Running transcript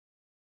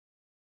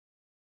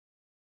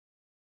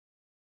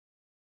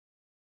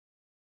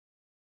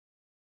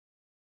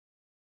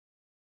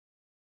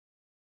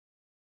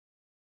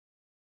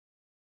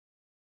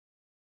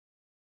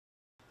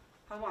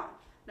Hawa.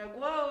 Now,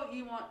 guo,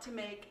 you want to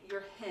make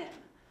your hem.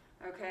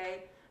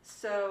 Okay?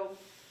 So,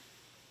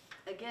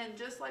 again,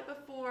 just like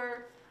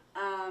before,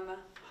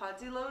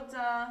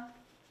 Hatsilotsa,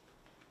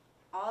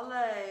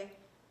 ale,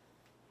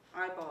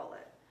 eyeball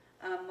it.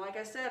 Like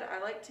I said, I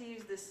like to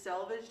use this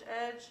selvaged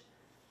edge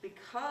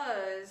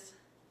because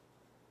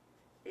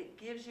it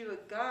gives you a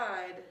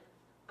guide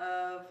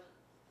of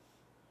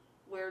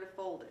where to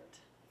fold it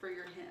for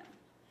your hem.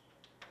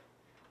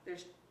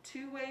 There's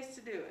two ways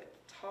to do it,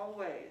 tall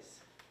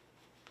ways.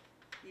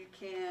 You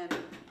can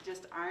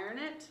just iron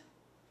it,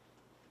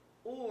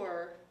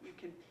 or you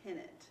can pin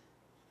it.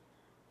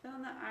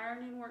 Found that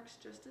ironing works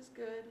just as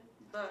good,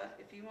 but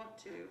if you want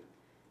to,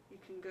 you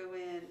can go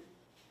in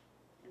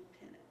and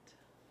pin it.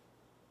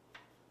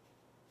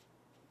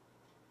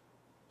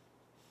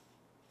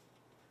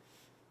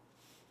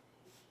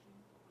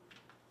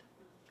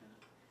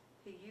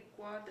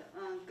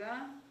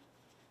 Higaluya.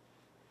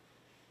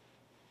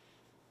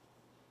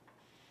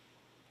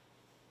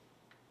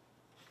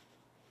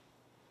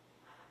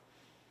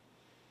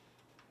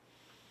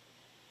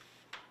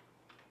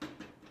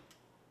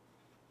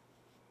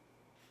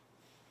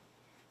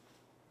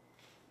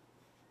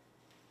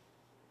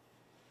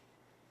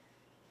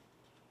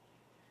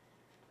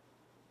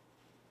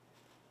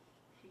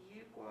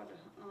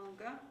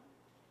 Higaluya.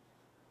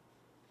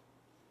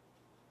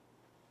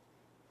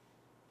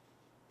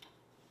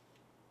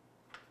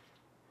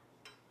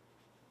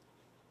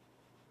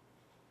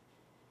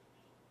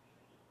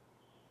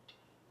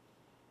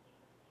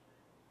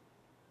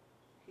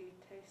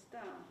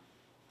 Hitesta,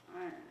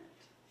 iron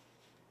it.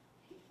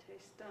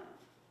 Hitesta.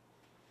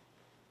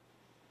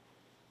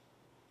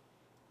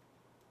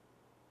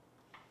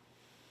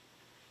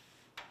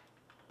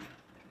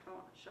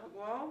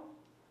 Shagwal,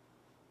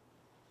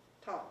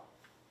 tall.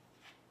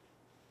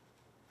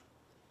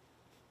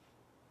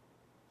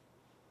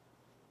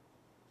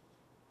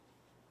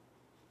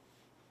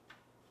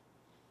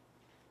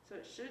 So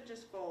it should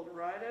just fold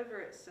right over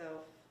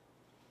itself,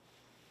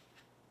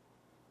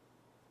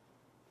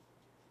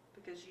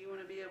 because you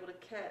want to be able to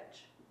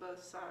catch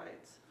both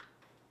sides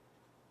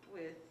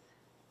with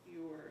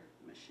your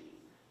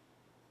machine.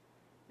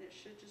 It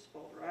should just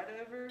fold right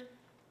over.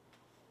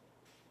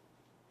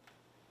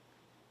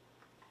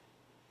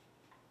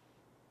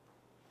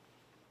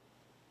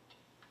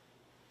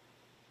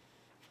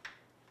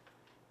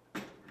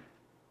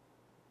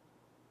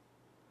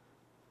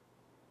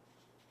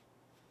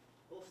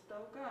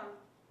 Ostoka,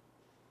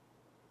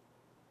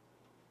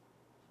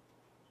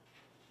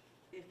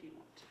 if you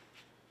want to.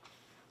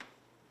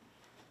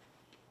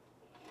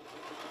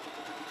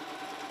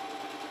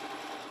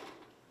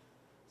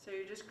 So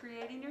you're just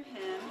creating your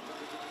hem.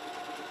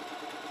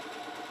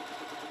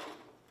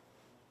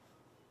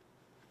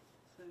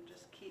 So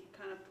just keep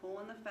kind of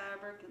pulling the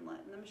fabric and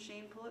letting the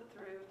machine pull it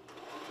through.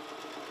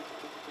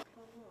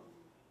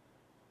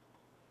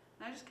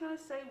 And I just kind of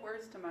say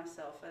words to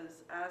myself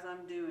as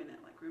I'm doing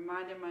it, like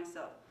reminding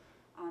myself,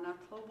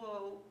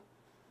 Anatlawo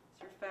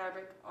is your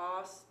fabric,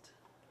 Asti.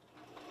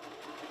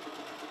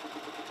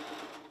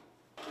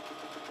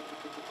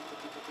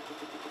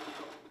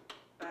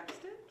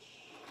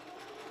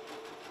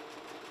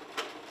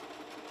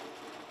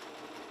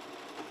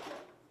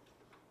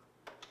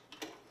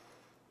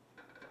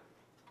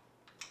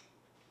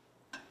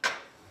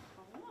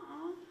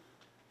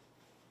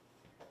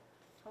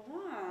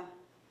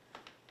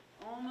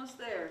 Almost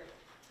there.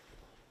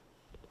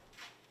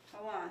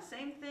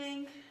 Same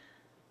thing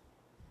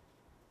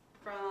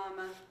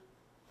from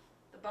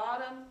the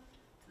bottom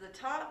to the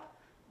top,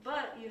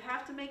 but you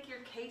have to make your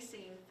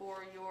casing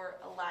for your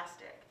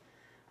elastic.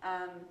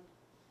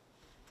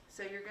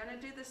 So you're going to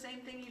do the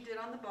same thing you did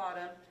on the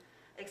bottom,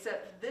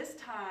 except this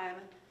time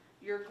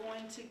you're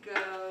going to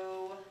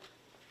go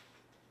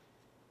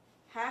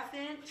 1/2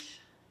 inch.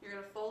 You're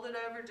going to fold it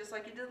over just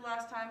like you did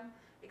last time,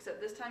 except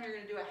this time you're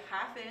going to do a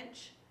 1/2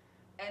 inch.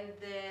 And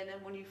then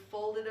when you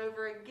fold it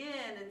over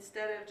again,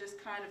 instead of just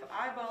kind of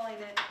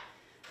eyeballing it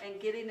and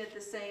getting it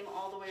the same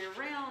all the way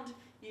around,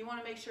 you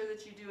want to make sure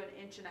that you do 1.5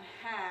 inches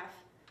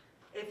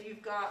if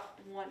you've got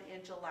 1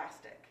 inch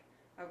elastic.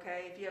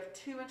 Okay, if you have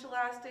 2 inch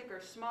elastic or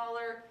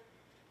smaller,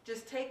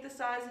 just take the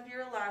size of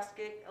your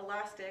elastic.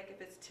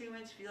 If it's 2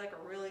 inch, if you like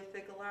a really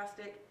thick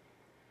elastic,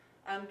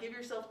 give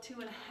yourself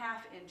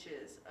 2.5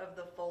 inches of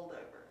the fold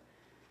over.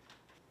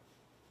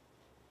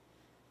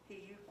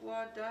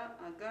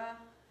 Higaluya.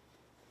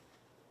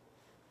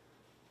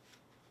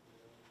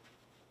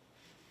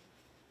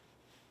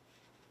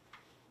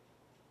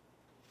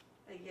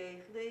 A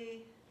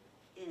yearly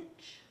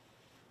inch.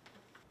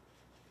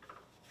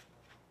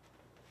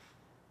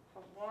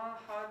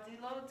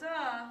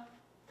 Hatsilotsa.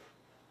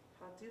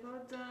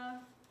 Hatsilotsa.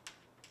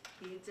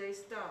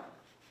 Hitesta.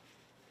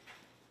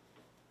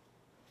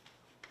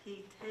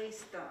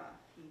 Hitesta.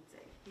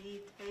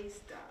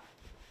 Hitesta.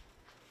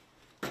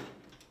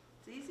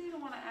 It's easy to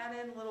want to add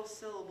in little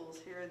syllables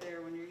here or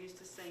there when you're used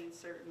to saying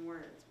certain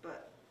words,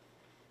 but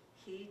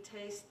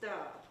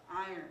hitesta,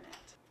 iron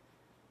it.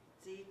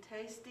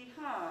 Tasty,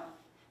 huh?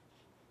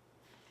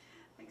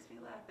 Makes me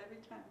laugh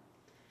every time.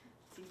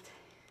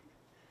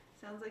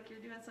 Sounds like you're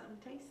doing something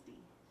tasty.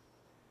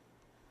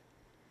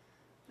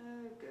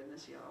 Oh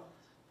goodness, y'all.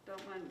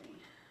 Don't mind me.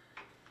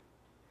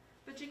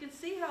 But you can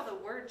see how the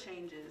word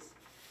changes.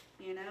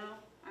 You know,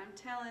 I'm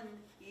telling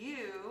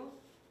you,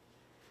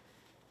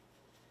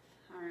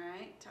 all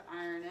right, to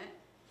iron it.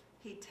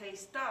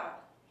 Hitesta,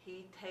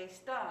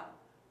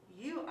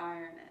 you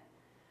iron it.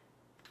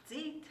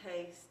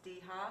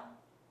 Zitestiha,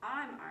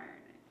 I'm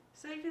ironing.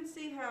 So you can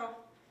see how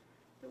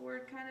the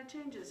word kind of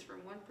changes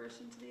from one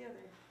person to the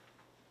other.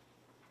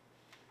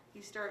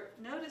 You start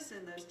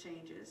noticing those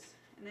changes,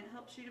 and it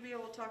helps you to be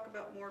able to talk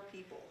about more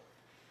people.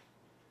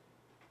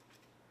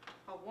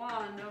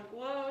 Awan, no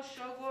guo,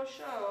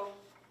 show.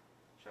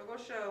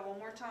 Show, one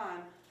more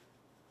time.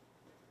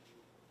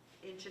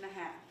 1.5 inches.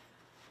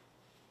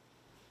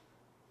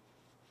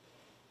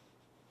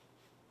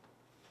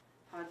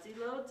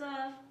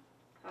 Hatsilotsa,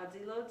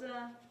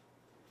 1.5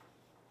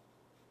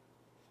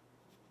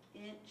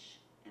 inches.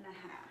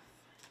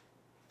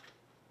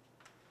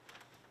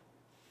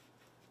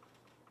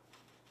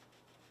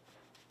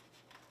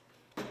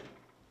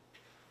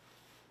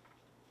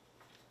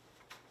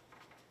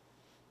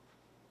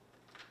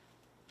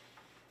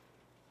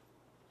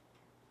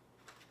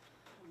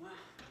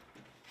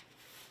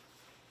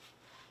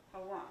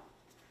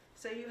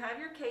 So you have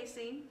your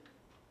casing,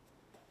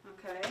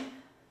 okay,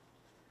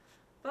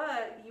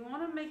 but you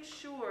want to make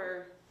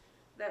sure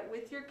that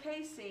with your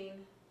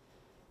casing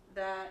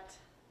that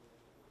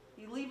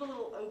you leave a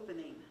little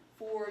opening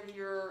for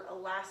your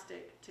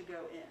elastic to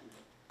go in.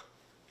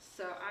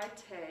 So I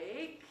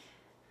take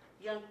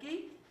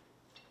Yunky,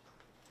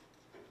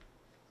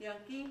 a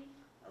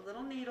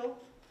little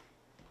needle,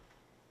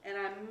 and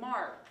I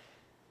mark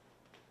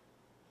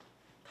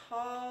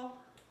tall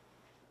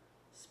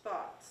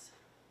spots.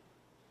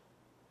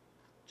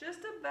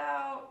 Just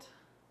about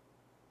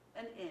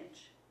 1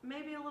 inch.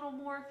 Maybe a little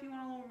more if you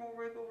want a little more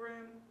wiggle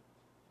room.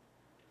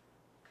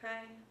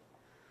 Okay?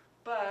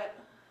 But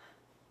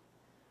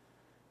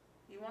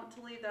you want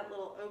to leave that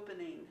little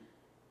opening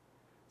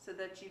so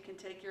that you can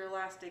take your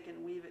elastic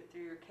and weave it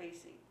through your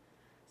casing.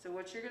 So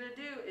what you're going to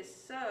do is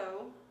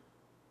sew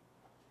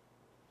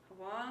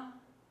Hawa,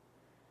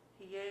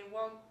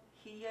 Hiyewa,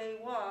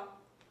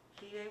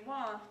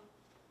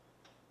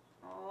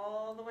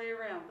 all the way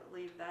around, but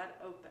leave that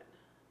open.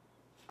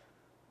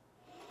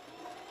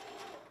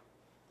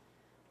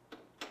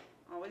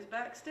 Always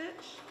back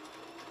stitch,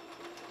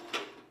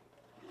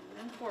 and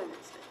then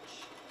forward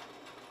stitch.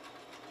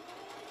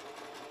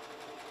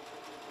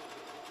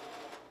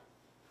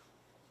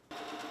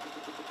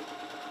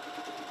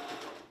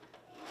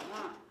 Come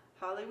on,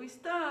 Hallelujah,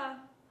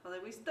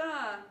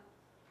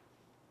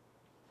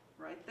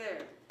 right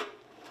there.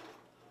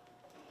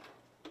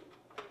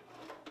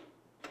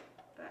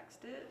 Back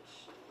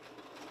stitch.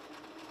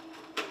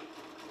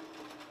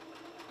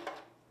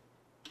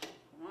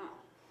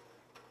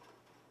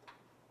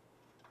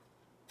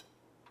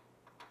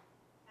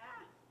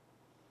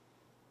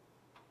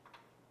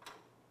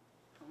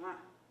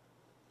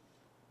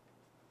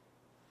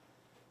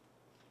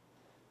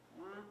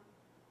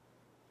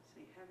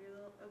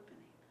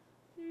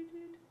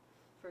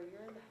 For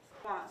your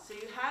elastic. So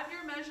you have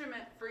your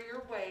measurement for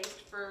your waist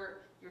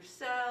for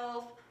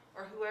yourself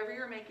or whoever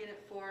you're making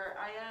it for.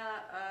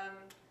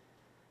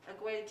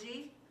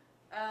 Agwelusdi.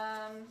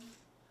 I'm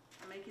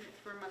making it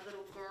for my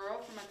little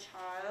girl, for my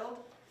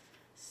child.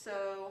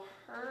 So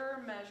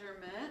her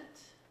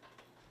measurement,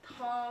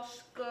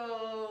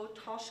 Toshko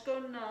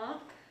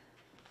Nuk.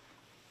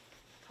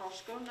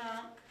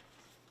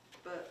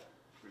 But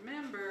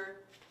remember,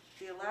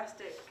 the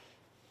elastic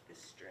is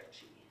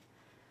stretchy.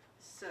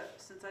 So,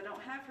 since I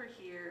don't have her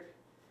here,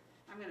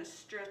 I'm going to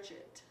stretch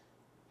it.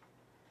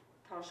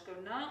 Toshko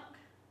Nuk,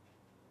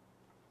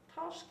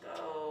 Toshko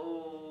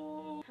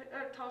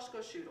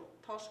Shootle.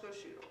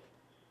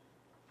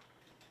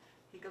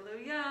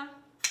 Higaluya.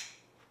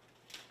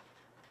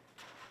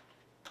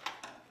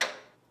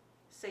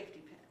 Safety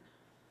pin.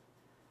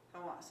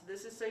 So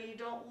this is so you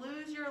don't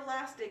lose your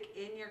elastic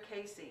in your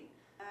casing.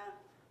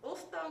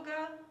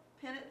 Dilsdotvda,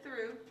 pin it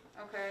through,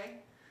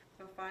 okay?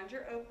 So find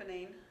your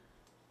opening.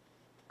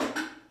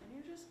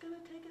 You're just going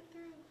to take it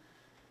through.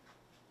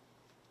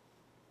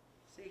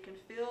 So you can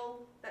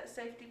feel that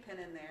safety pin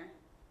in there.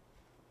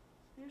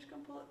 You're just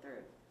going to pull it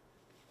through.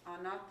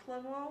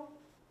 Anatlawo,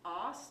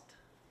 Asti,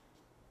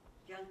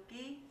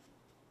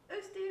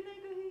 Asti.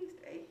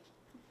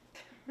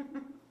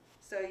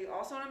 So you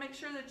also want to make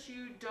sure that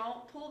you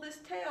don't pull this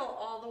tail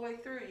all the way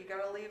through. You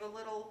got to leave a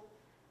little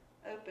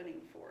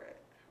opening for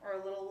it, or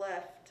a little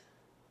left,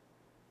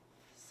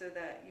 so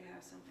that you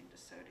have something to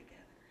sew together.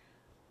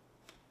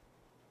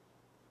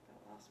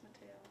 Lost my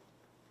tail.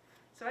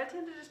 So I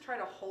tend to just try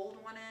to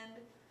hold one end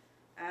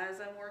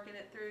as I'm working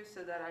it through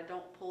so that I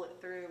don't pull it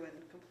through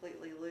and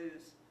completely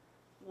lose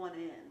one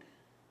end.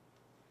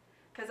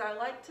 Because I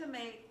like to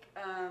make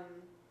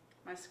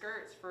my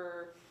skirts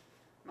for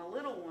my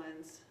little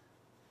ones,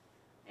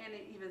 and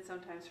even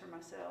sometimes for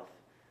myself,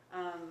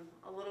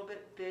 a little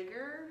bit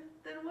bigger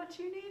than what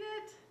you need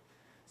it.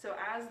 So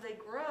as they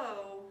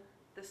grow,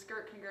 the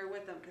skirt can grow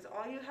with them, because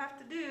all you have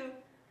to do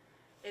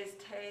is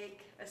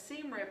take a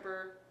seam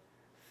ripper,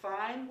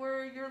 find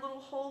where your little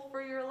hole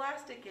for your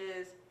elastic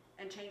is,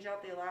 and change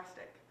out the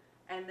elastic.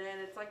 And then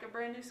it's like a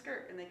brand new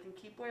skirt, and they can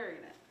keep wearing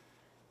it.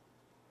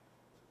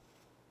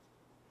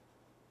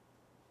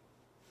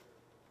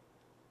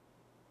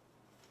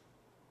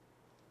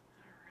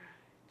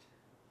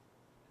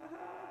 Alright.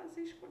 Haha,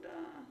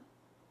 zishkoda.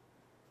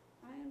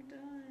 I am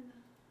done.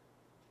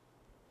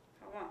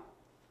 Come on.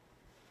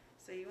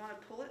 So you want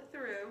to pull it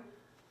through,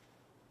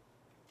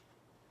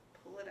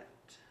 pull it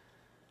out.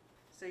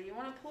 So you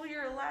want to pull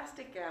your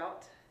elastic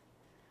out,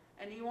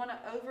 and you want to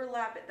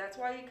overlap it. That's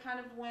why you kind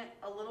of went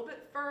a little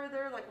bit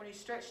further. Like when you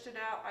stretched it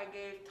out, I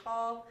gave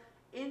tall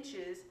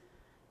inches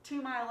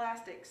to my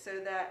elastic so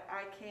that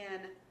I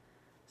can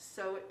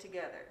sew it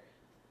together.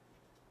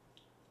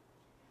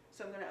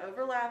 So I'm going to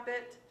overlap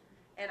it,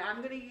 and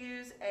I'm going to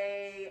use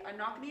I'm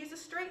not going to use a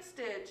straight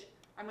stitch,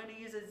 I'm going to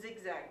use a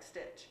zigzag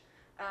stitch.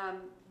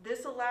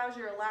 This allows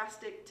your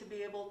elastic to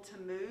be able to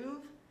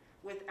move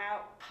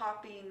without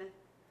popping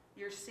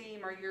your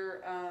seam or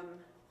your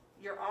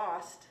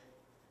Asti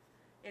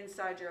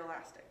inside your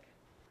elastic.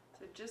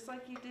 So just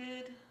like you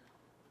did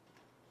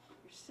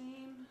your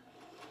seam,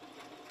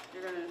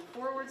 you're going to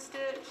forward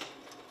stitch,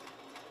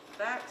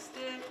 back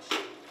stitch,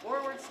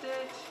 forward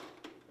stitch,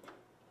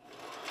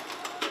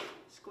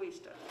 squeeze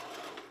it.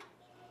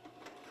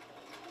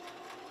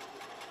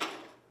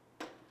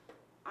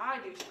 I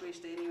do squeeze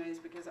it anyways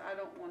because I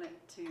don't want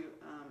it to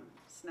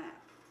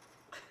snap.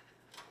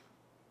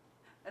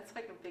 That's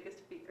like a biggest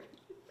fear.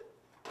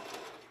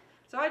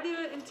 So I do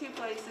it in 2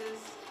 places.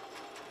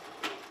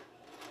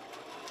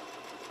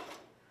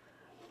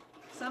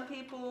 Some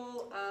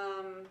people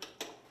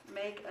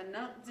make a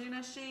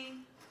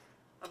nutzunashi,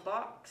 a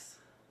box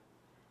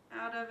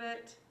out of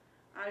it.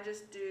 I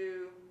just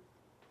do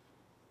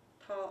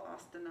tall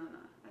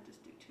astanana. I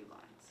just do 2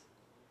 lines.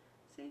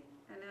 See?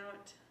 And now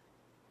it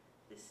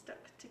is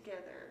stuck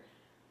together.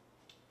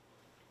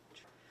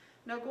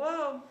 Now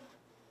go,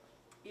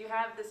 you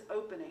have this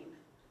opening,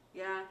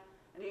 yeah?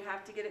 And you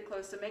have to get it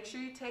close. So make sure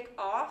you take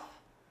off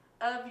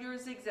of your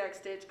zigzag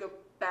stitch, go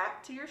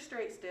back to your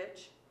straight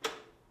stitch.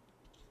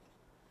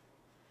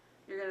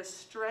 You're going to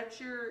stretch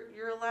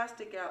your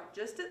elastic out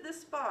just at this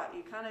spot.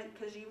 You kind of,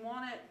 because you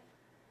want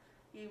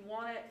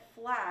it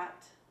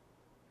flat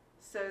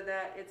so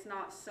that it's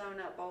not sewn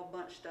up, all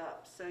bunched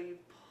up. So you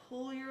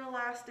pull your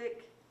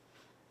elastic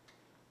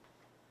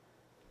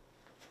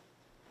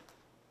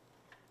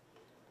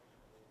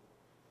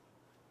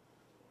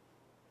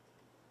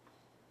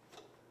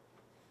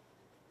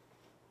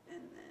and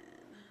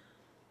then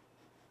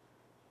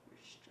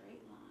your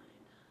straight line.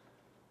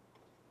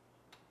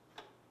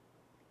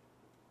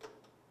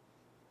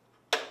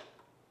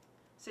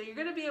 So you're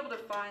going to be able to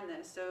find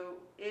this. So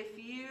if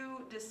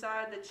you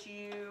decide that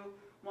you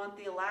want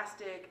the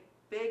elastic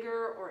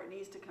bigger or it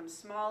needs to come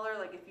smaller,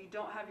 like if you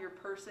don't have your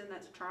person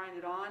that's trying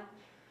it on,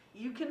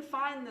 you can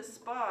find the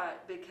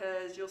spot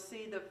because you'll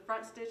see the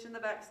front stitch and the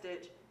back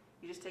stitch.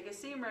 You just take a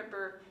seam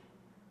ripper,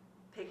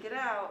 pick it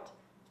out,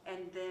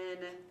 and then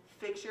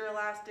fix your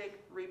elastic,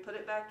 re-put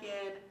it back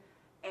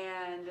in,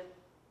 and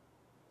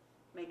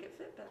make it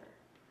fit better.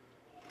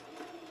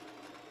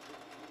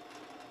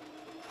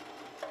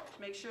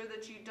 Make sure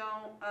that you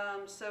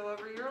don't sew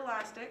over your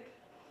elastic.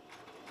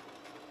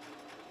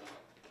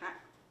 Okay.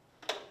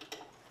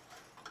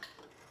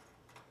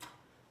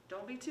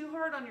 Don't be too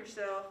hard on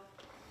yourself.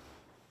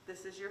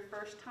 This is your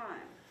first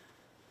time.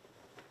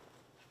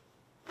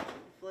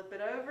 Flip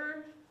it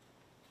over,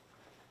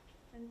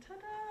 and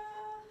ta-da!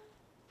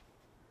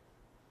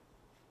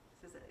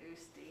 This is an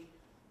Asti.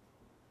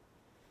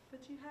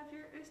 But you have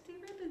your Asti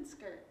ribbon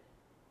skirt.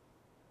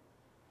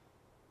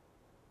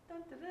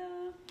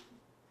 Da-da-da!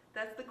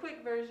 That's the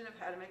quick version of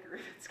how to make a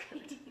ribbon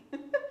skirt.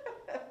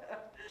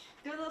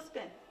 Do a little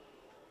spin.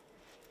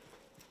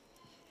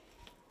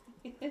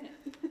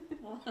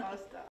 I'll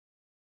stop.